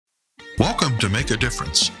Welcome to Make a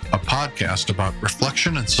Difference, a podcast about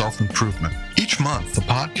reflection and self-improvement. Each month, the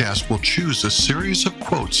podcast will choose a series of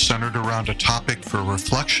quotes centered around a topic for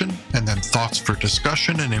reflection and then thoughts for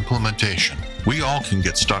discussion and implementation. We all can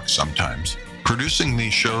get stuck sometimes. Producing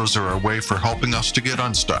these shows are a way for helping us to get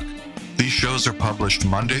unstuck. These shows are published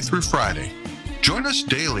Monday through Friday. Join us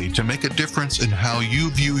daily to make a difference in how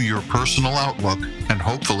you view your personal outlook and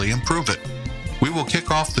hopefully improve it. We will kick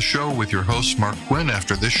off the show with your host, Mark Quinn,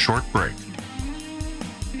 after this short break.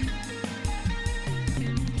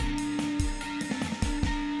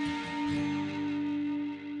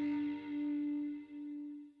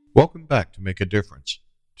 Welcome back to Make a Difference.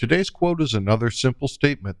 Today's quote is another simple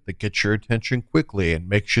statement that gets your attention quickly and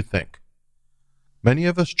makes you think. Many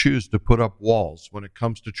of us choose to put up walls when it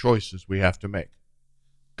comes to choices we have to make.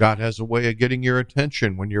 God has a way of getting your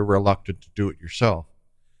attention when you're reluctant to do it yourself.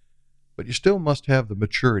 But you still must have the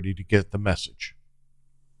maturity to get the message.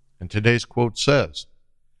 And today's quote says,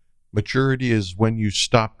 maturity is when you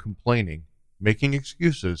stop complaining, making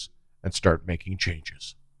excuses, and start making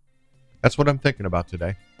changes. That's what I'm thinking about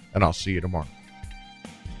today, and I'll see you tomorrow.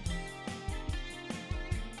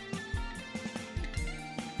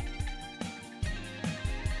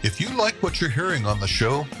 If you like what you're hearing on the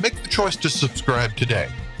show, make the choice to subscribe today.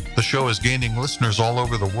 The show is gaining listeners all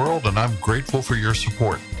over the world, and I'm grateful for your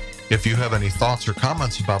support. If you have any thoughts or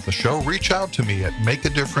comments about the show, reach out to me at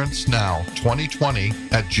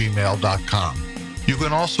makeadifferencenow2020@gmail.com. You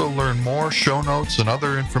can also learn more show notes and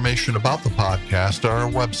other information about the podcast at our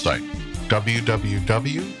website,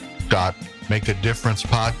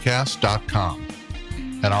 www.makeadifferencepodcast.com.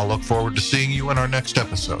 And I'll look forward to seeing you in our next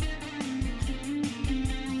episode.